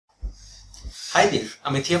Hi there,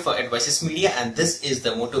 Amit here for Advices Media, and this is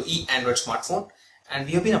the Moto E Android smartphone. And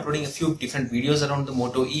we have been uploading a few different videos around the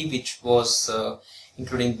Moto E, which was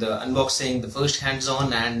including the unboxing, the first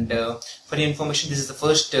hands-on, and for your information, this is the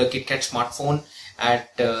first KitKat smartphone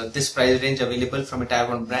at this price range available from a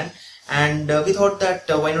Taiwan brand. And we thought that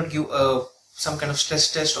why not give some kind of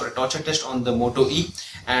stress test or a torture test on the Moto E,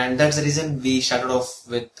 and that's the reason we started off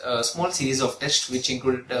with a small series of tests which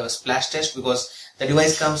included a splash test, because the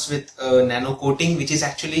device comes with a nano coating which is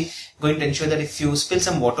actually going to ensure that if you spill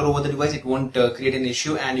some water over the device, it won't create an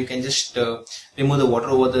issue, and you can just remove the water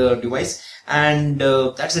over the device. And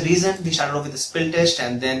that's the reason we started off with the spill test,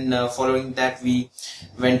 and then following that we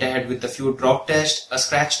went ahead with a few drop tests, a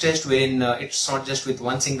scratch test wherein it's not just with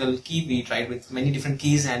one single key, we tried with many different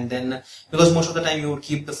keys. And then because most of the time you would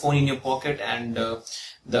keep the phone in your pocket and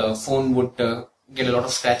the phone would get a lot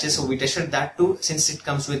of scratches, so we tested that too. Since it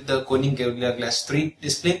comes with the Corning Gorilla Glass 3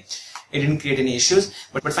 display, it didn't create any issues.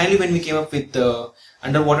 But finally, when we came up with the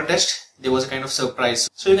underwater test, there was a kind of surprise.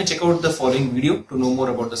 So you can check out the following video to know more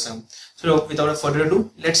about the same. So without further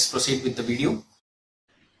ado, let's proceed with the video.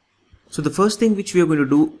 So the first thing which we are going to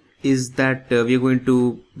do is that we are going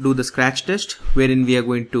to do the scratch test, wherein we are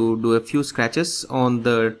going to do a few scratches on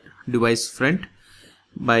the device front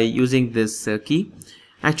by using this key.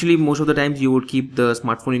 Actually, most of the times you would keep the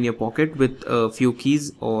smartphone in your pocket with a few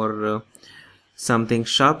keys or something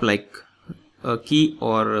sharp like a key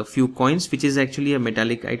or a few coins, which is actually a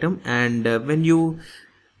metallic item. And when you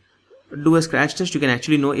do a scratch test, you can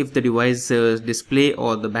actually know if the device display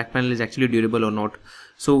or the back panel is actually durable or not.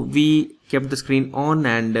 So we kept the screen on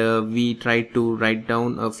and we tried to write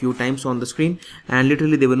down a few times on the screen, and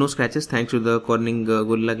literally there were no scratches thanks to the Corning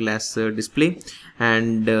Gorilla Glass display,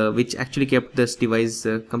 and which actually kept this device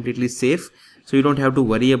completely safe. So you don't have to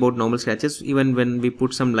worry about normal scratches. Even when we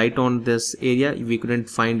put some light on this area, we couldn't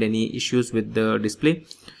find any issues with the display.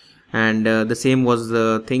 And the same was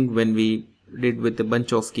the thing when we did with a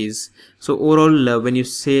bunch of keys. So overall, when you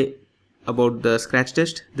say about the scratch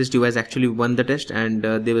test, this device actually won the test, and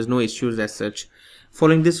there was no issues as such.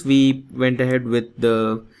 Following this, we went ahead with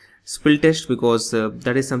the spill test, because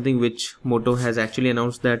that is something which Moto has actually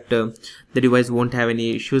announced that the device won't have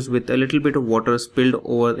any issues with a little bit of water spilled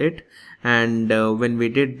over it. And when we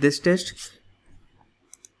did this test,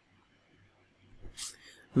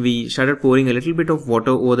 we started pouring a little bit of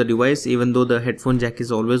water over the device, even though the headphone jack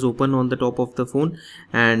is always open on the top of the phone.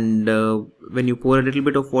 And when you pour a little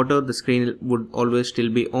bit of water, the screen would always still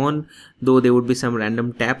be on, though there would be some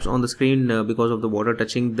random taps on the screen because of the water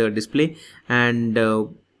touching the display. And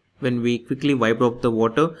when we quickly wiped off the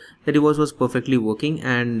water, the device was perfectly working,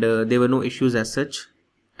 and there were no issues as such.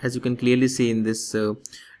 As you can clearly see in this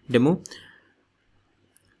demo,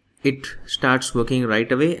 it starts working right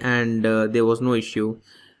away, and there was no issue.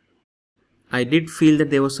 I did feel that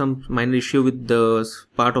there was some minor issue with the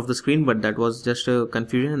part of the screen, but that was just a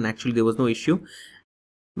confusion, and actually there was no issue.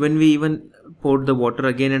 When we even poured the water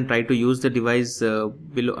again and tried to use the device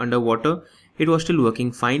below underwater, it was still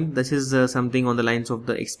working fine. This is something on the lines of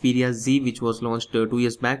the Xperia Z, which was launched 2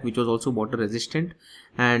 years back, which was also water resistant,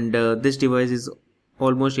 and this device is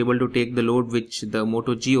almost able to take the load which the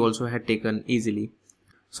Moto G also had taken easily.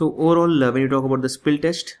 So overall, when you talk about the spill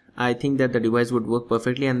test, I think that the device would work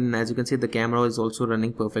perfectly, and as you can see, the camera is also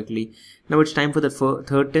running perfectly. Now it's time for the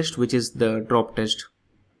third test, which is the drop test.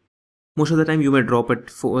 Most of the time you may drop it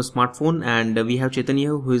for a smartphone, and we have Chaitanya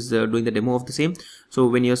who is doing the demo of the same. So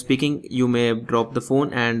when you're speaking, you may drop the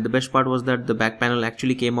phone, and the best part was that the back panel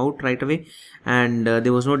actually came out right away, and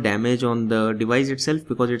there was no damage on the device itself,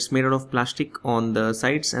 because it's made out of plastic on the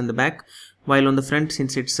sides and the back. While on the front,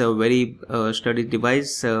 since it's a very sturdy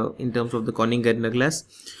device in terms of the Corning Gorilla Glass,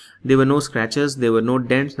 there were no scratches, there were no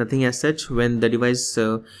dents, nothing as such when the device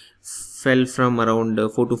fell from around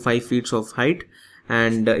 4 to 5 feet of height,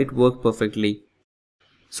 and it worked perfectly.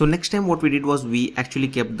 So next time what we did was we actually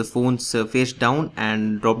kept the phone's face down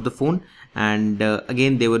and dropped the phone, and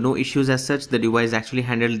again there were no issues as such. The device actually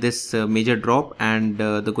handled this major drop, and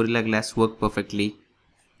the Gorilla Glass worked perfectly.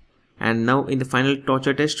 And now in the final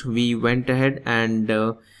torture test, we went ahead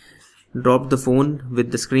and dropped the phone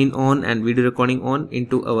with the screen on and video recording on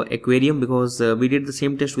into our aquarium, because we did the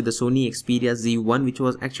same test with the Sony Xperia Z1, which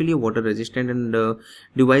was actually a water resistant and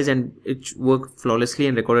device, and it worked flawlessly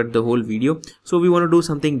and recorded the whole video. So we want to do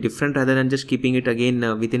something different rather than just keeping it again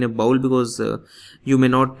within a bowl, because you may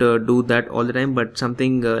not do that all the time, but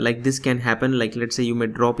something like this can happen. Like let's say you may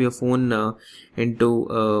drop your phone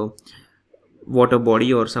into water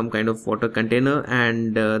body or some kind of water container,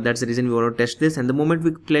 and that's the reason we want to test this. And the moment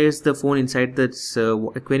we place the phone inside this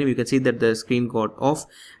aquarium, you can see that the screen got off,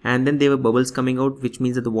 and then there were bubbles coming out, which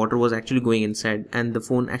means that the water was actually going inside and the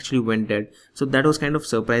phone actually went dead. So that was kind of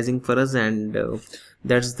surprising for us, and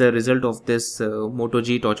that's the result of this Moto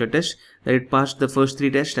G torture test, that it passed the first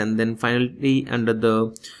 3 tests, and then finally under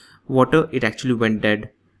the water it actually went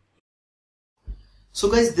dead. So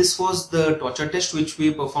guys, this was the torture test which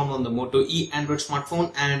we performed on the Moto E Android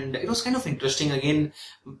smartphone, and it was kind of interesting. Again,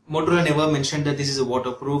 Motorola never mentioned that this is a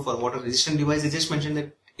waterproof or water resistant device. They just mentioned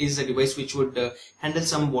that it is a device which would handle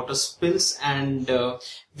some water spills, and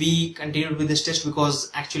we continued with this test because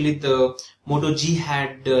actually the Moto G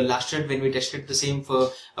had lasted when we tested the same for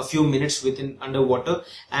a few minutes within underwater,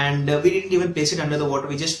 and we didn't even place it under the water.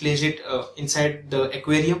 We just placed it inside the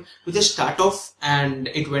aquarium to just start off, and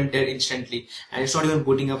it went dead instantly, and it's not even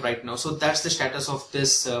booting up right now. So that's the status of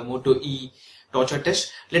this Moto E torture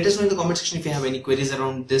test. Let us know in the comment section if you have any queries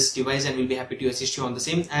around this device, and we'll be happy to assist you on the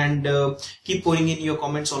same. And keep pouring in your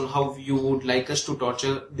comments on how you would like us to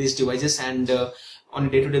torture these devices, and on a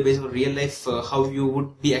day-to-day basis or real life, how you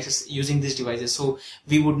would be using these devices, so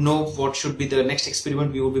we would know what should be the next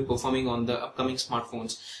experiment we will be performing on the upcoming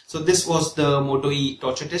smartphones. So this was the Moto E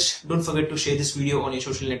torture test. Don't forget to share this video on your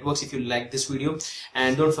social networks if you like this video,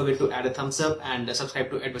 and don't forget to add a thumbs up and subscribe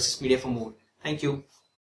to Advices Media for more. Thank you.